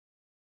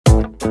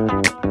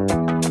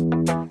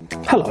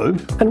Hello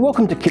and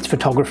welcome to Kit's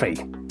Photography.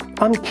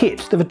 I'm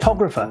Kit, the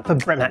photographer for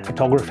Bremac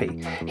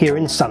Photography here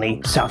in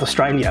sunny South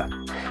Australia.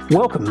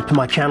 Welcome to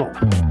my channel.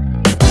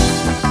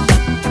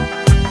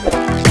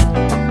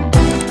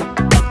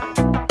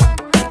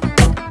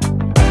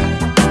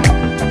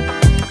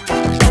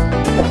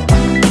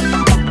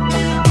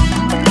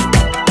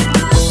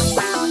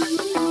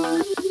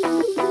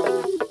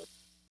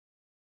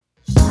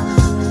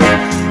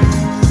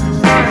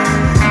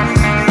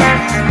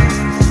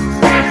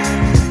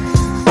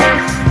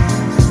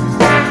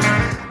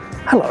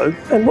 Hello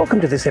and welcome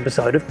to this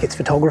episode of Kit's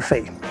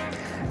Photography.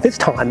 This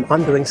time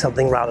I'm doing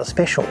something rather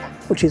special,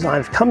 which is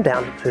I've come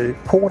down to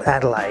Port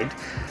Adelaide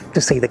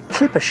to see the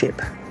clipper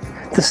ship,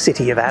 the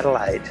City of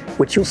Adelaide,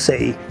 which you'll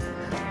see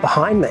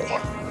behind me.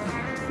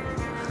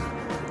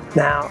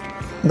 Now,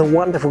 the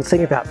wonderful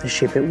thing about this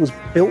ship, it was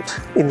built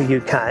in the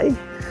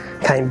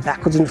UK, came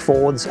backwards and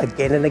forwards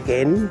again and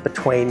again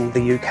between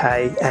the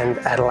UK and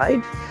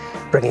Adelaide,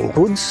 bringing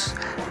goods,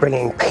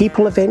 bringing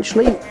people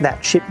eventually.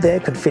 That ship there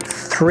could fit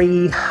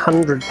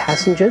 300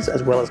 passengers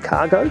as well as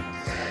cargo.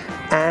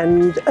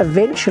 And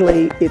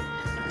eventually it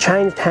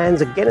changed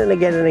hands again and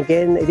again and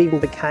again. It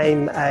even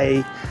became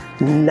a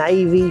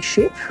navy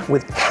ship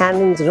with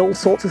cannons and all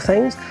sorts of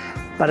things.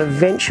 But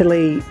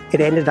eventually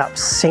it ended up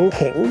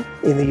sinking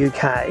in the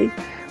UK,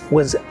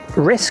 was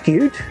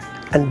rescued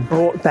and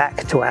brought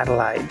back to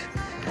Adelaide,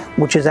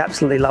 which is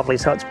absolutely lovely.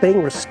 So it's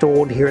being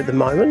restored here at the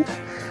moment.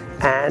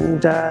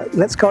 And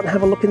let's go and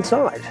have a look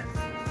inside.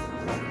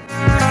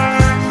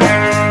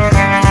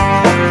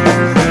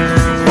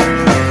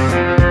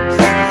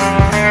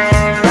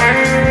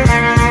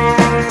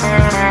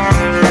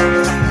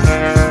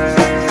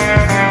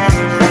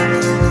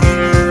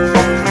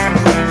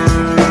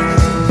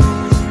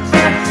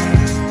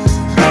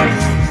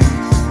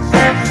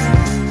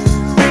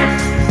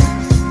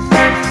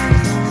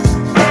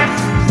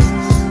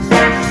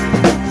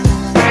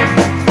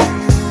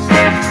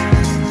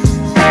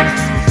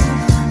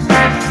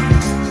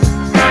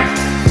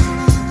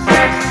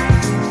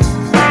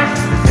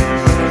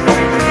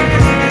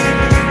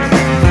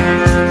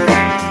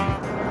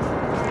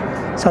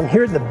 So I'm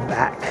here at the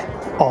back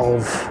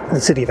of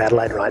the City of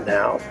Adelaide right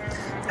now,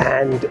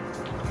 and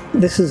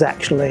this is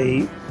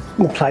actually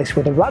the place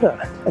where the rudder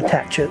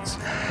attaches.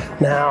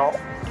 Now,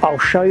 I'll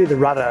show you the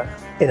rudder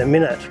in a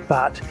minute,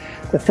 but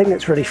the thing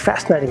that's really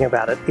fascinating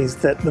about it is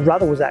that the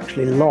rudder was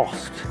actually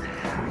lost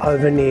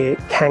over near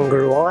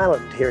Kangaroo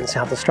Island here in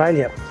South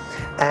Australia.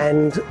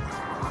 And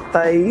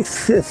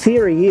the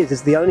theory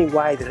is the only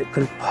way that it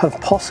could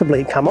have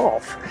possibly come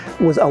off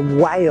was a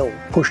whale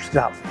pushed it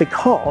up,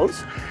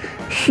 because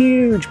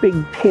huge big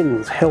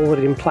pins held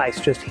it in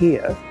place just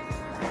here,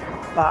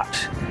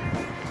 but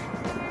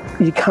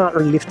you can't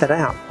really lift it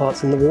out while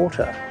it's in the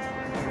water.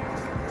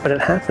 But it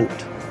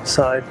happened.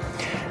 So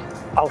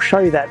I'll show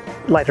you that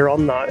later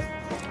on though.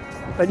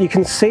 But you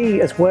can see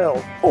as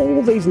well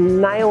all these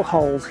nail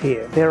holes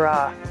here. There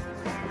are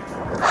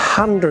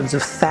hundreds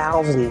of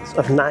thousands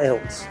of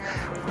nails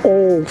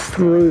all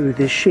through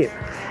this ship,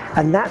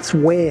 and that's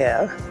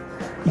where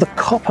the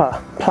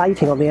copper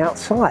plating on the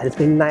outside has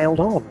been nailed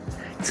on.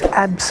 It's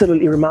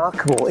absolutely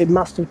remarkable. It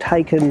must have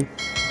taken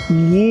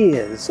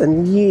years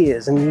and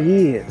years and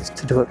years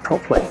to do it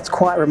properly. It's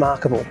quite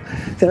remarkable.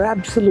 They're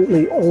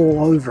absolutely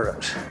all over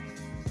it.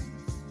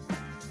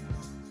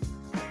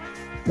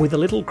 With a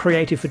little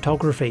creative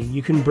photography,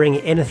 you can bring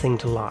anything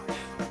to life.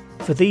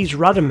 For these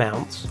rudder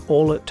mounts,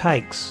 all it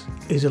takes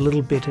is a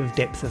little bit of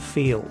depth of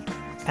field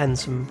and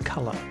some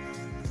colour.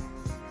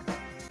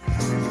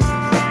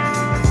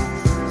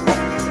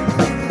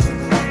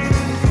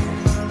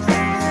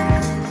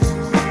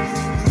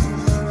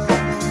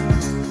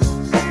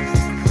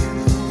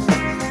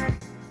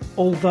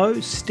 Although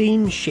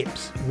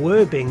steamships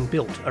were being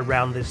built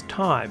around this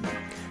time,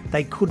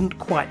 they couldn't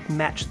quite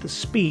match the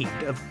speed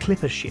of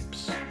clipper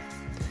ships.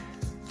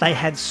 They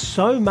had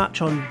so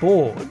much on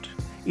board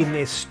in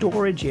their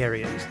storage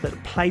areas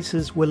that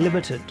places were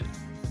limited.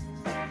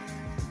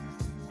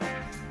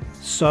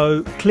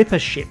 So clipper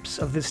ships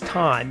of this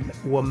time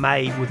were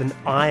made with an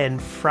iron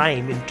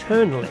frame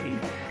internally,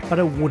 but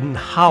a wooden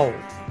hull,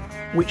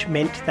 which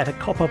meant that a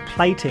copper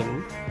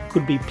plating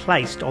could be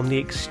placed on the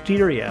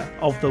exterior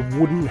of the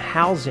wooden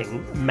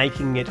housing,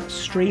 making it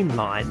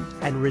streamlined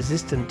and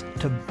resistant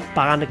to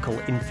barnacle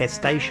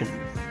infestation.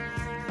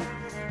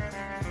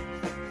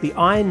 The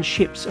iron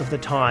ships of the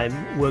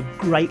time were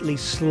greatly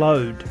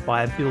slowed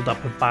by a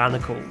build-up of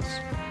barnacles.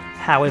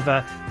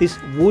 However,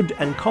 this wood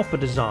and copper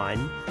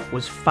design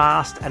was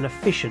fast and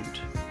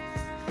efficient,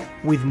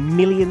 with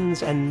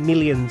millions and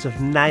millions of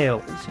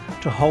nails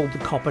to hold the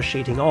copper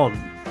sheeting on,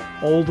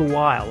 all the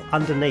while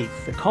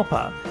underneath the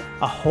copper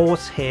a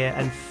horsehair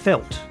and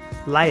felt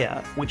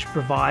layer which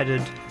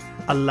provided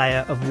a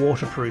layer of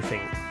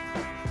waterproofing.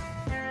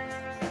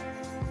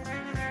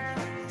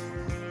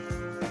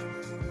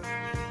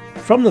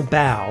 From the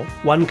bow,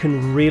 one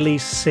can really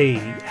see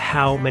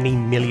how many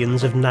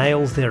millions of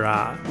nails there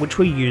are, which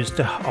were used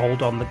to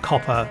hold on the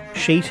copper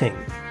sheeting.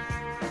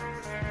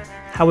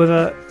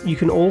 However, you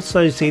can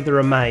also see the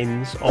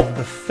remains of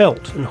the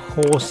felt and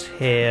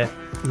horsehair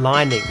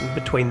lining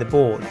between the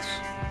boards.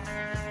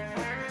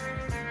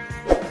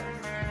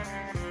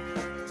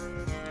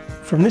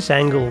 From this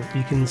angle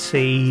you can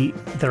see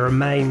the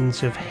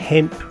remains of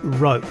hemp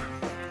rope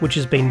which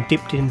has been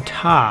dipped in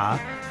tar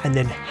and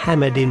then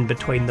hammered in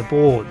between the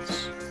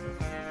boards.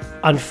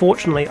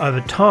 Unfortunately,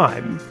 over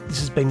time this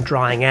has been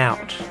drying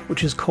out,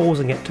 which is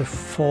causing it to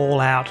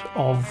fall out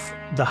of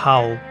the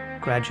hull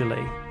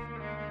gradually.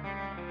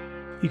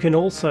 You can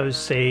also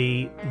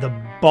see the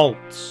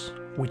bolts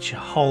which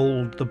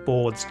hold the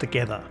boards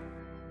together.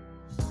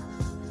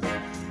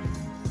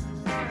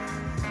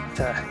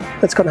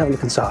 Let's go and have a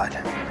look inside.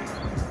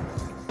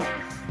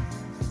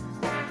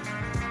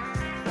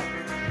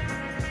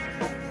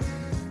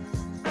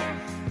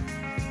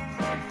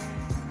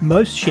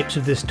 Most ships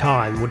of this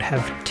time would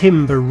have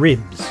timber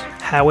ribs.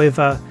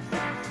 However,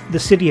 the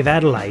City of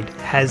Adelaide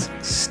has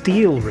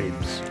steel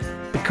ribs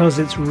because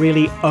it's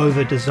really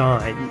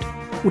over-designed,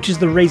 which is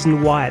the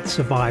reason why it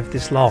survived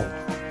this long.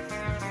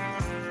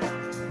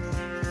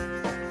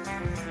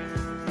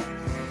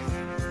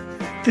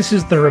 This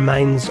is the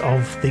remains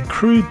of the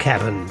crew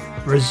cabin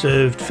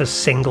reserved for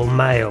single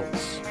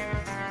males.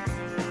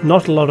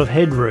 Not a lot of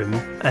headroom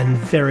and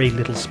very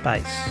little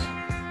space.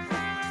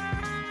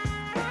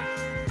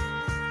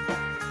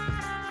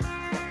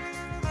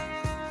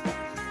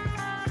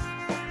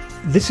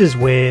 This is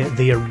where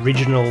the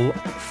original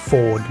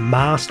forward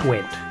mast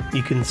went.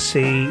 You can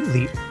see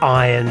the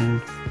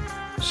iron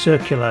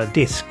circular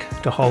disc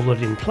to hold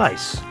it in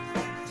place.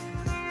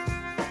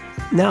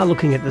 Now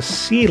looking at the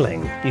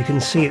ceiling, you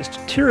can see it's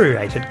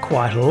deteriorated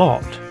quite a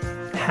lot.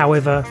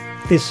 However,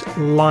 this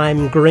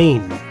lime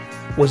green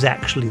was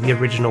actually the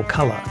original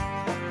colour.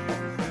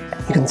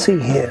 You can see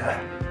here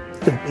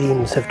the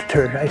beams have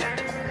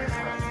deteriorated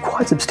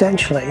quite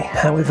substantially.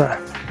 However,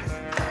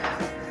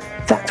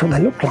 that's what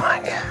they look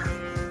like.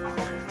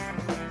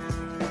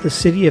 The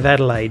City of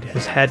Adelaide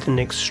has had an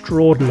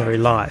extraordinary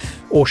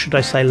life, or should I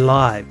say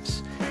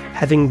lives,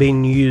 having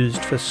been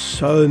used for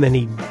so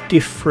many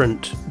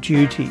different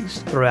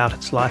duties throughout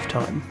its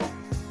lifetime.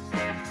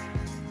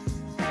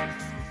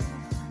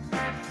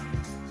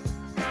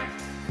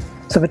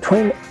 So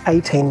between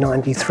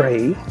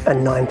 1893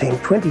 and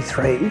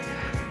 1923,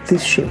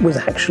 this ship was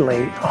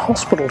actually a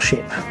hospital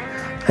ship.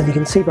 And you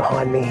can see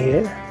behind me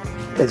here,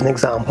 there's an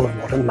example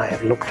of what it may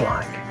have looked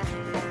like.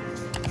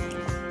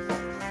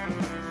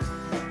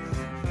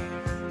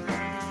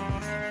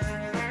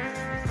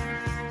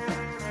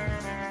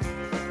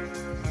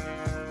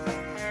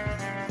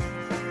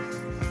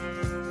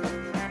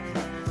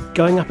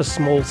 Going up a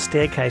small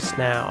staircase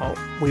now,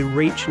 we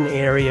reach an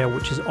area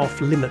which is off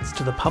limits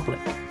to the public.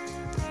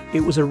 It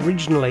was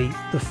originally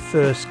the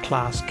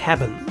first-class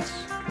cabins.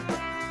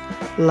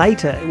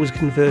 Later it was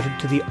converted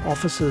to the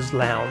officers'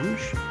 lounge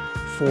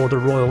for the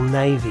Royal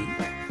Navy.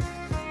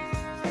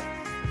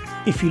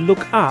 If you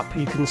look up,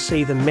 you can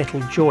see the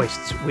metal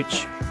joists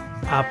which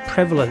are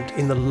prevalent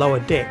in the lower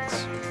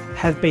decks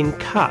have been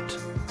cut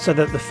so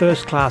that the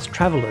first-class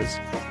travellers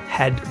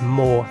had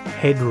more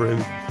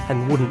headroom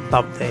and wouldn't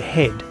bump their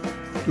head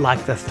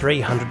like the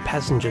 300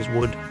 passengers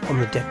would on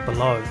the deck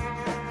below.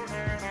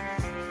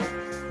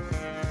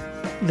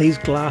 These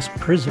glass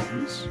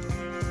prisms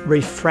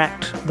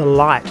refract the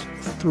light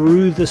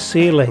through the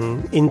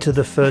ceiling into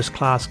the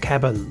first-class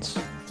cabins.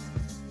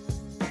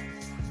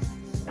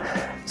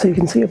 So you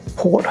can see a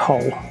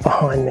porthole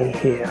behind me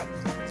here.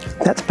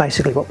 That's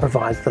basically what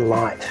provides the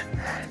light.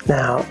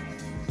 Now,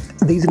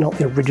 these are not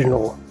the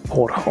original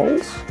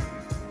portholes.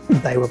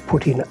 They were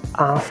put in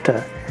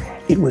after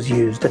it was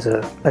used as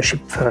a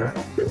ship for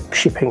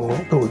shipping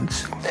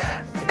goods,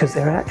 because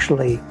they're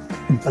actually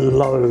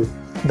below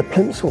the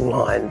plimsoll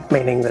line,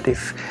 meaning that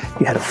if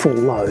you had a full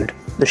load,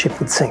 the ship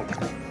would sink.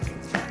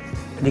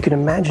 And you can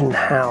imagine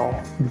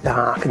how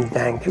dark and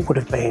dank it would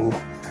have been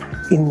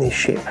in this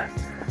ship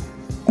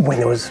when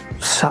there was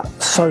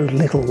so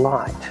little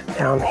light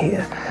down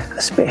here,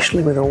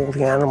 especially with all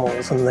the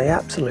animals, and the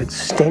absolute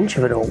stench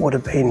of it all would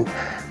have been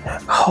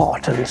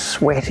hot and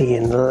sweaty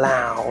and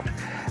loud,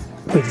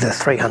 with the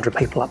 300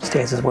 people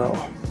upstairs as well.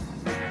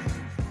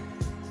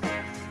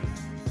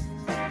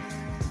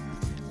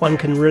 One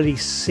can really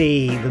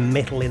see the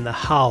metal in the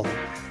hull,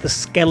 the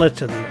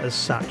skeleton as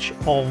such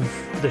of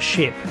the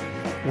ship,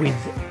 with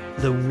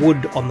the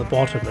wood on the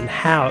bottom and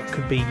how it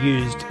could be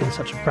used in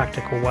such a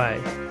practical way.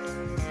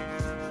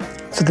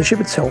 So the ship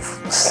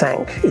itself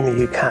sank in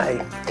the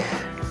UK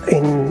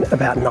in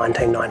about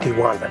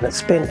 1991, and it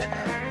spent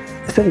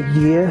a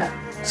year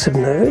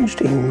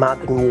submerged in mud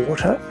and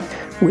water,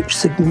 which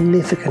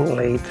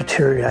significantly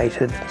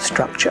deteriorated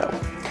structure.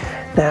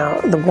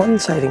 Now, the one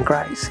saving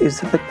grace is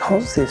that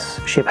because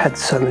this ship had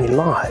so many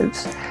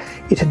lives,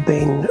 it had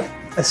been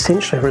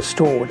essentially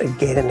restored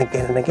again and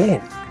again and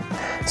again.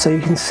 So you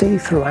can see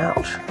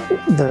throughout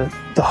the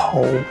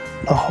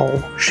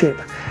whole ship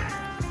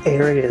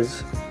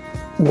areas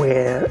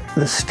where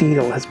the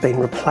steel has been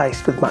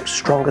replaced with much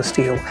stronger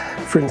steel.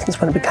 For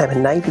instance, when it became a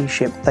Navy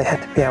ship, they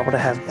had to be able to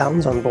have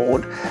guns on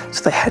board,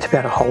 so they had to be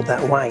able to hold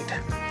that weight.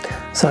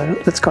 So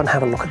let's go and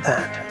have a look at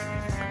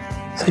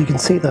that. So you can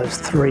see those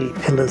three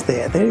pillars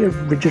there. They're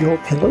the original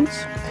pillars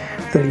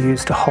that are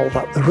used to hold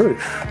up the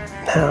roof.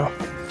 Now,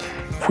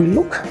 if we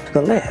look to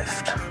the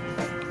left,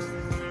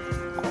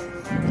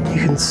 you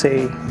can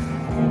see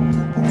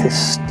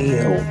this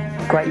steel,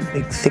 great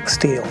big thick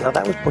steel. Now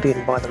that was put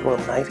in by the Royal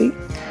Navy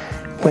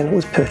when it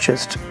was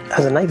purchased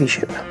as a Navy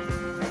ship.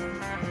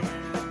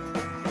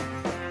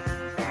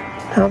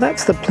 Now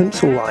that's the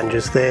plimsoll line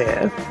just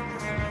there,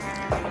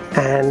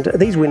 and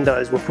these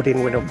windows were put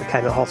in when it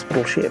became a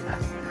hospital ship.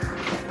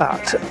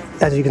 But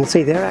as you can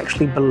see, they're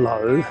actually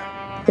below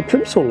the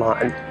plimsoll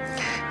line,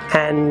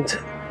 and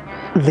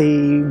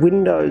the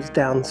windows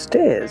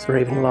downstairs are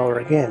even lower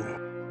again.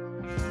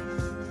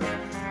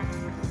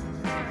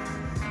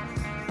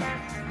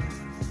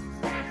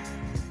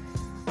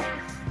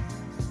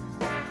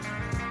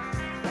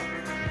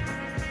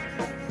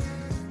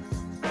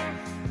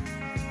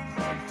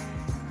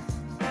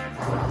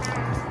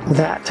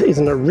 That is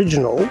an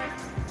original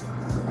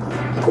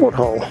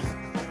porthole.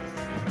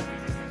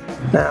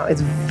 Now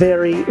it's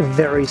very,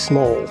 very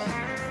small.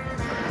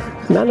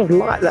 The amount of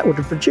light that would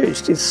have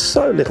produced is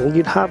so little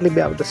you'd hardly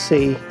be able to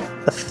see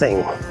a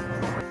thing.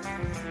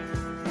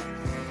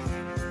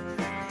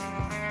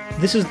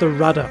 This is the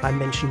rudder I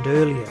mentioned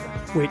earlier,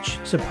 which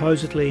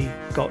supposedly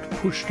got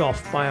pushed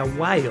off by a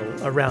whale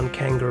around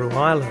Kangaroo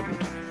Island.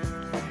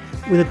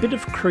 With a bit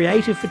of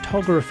creative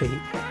photography,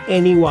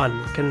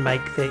 anyone can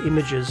make their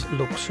images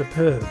look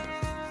superb.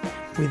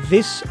 With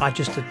this, I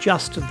just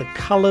adjusted the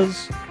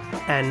colours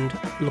and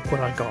look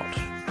what I got.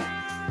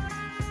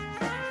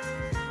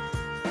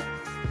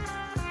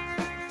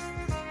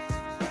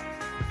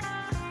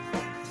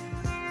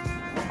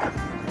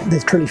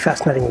 There's truly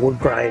fascinating wood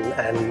grain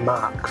and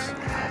marks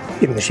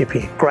in the ship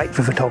here. Great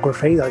for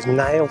photography. Those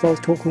nails I was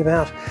talking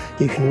about,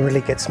 you can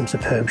really get some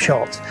superb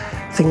shots.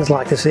 Things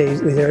like this,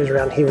 these areas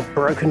around here with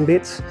broken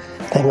bits,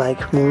 they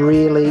make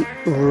really,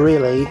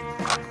 really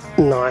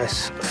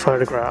nice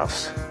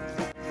photographs.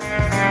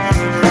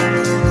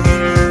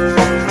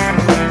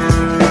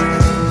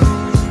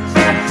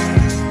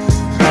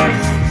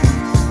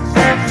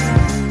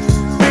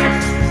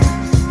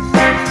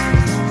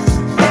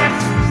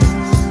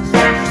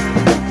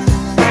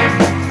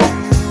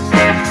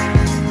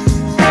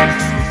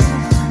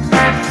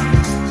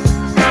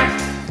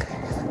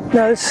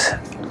 Now this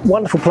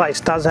wonderful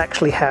place does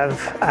actually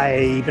have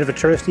a bit of a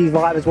touristy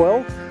vibe as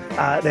well.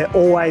 They're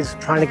always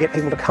trying to get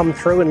people to come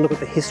through and look at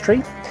the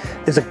history.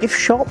 There's a gift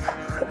shop,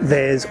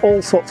 there's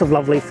all sorts of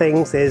lovely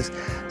things, there's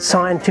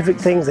scientific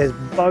things, there's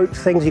boat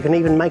things, you can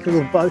even make a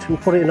little boat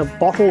and put it in a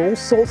bottle, all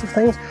sorts of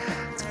things.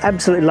 It's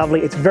absolutely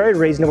lovely, it's very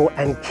reasonable,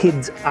 and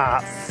kids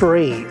are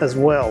free as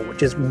well,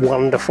 which is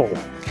wonderful.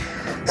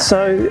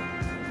 So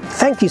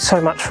thank you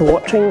so much for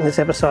watching this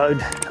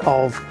episode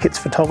of Kit's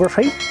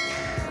Photography.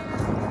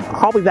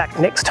 I'll be back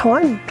next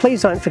time.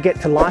 Please don't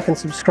forget to like and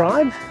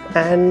subscribe,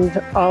 and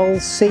I'll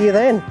see you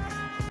then.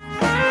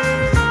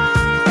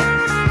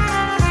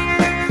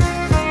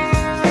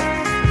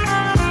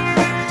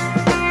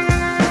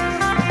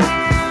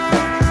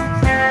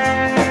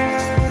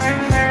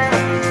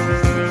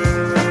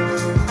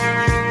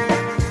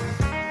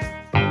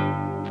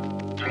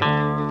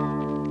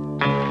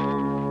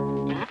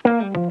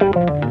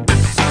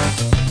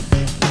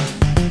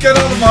 Get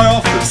out of my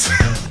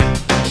office!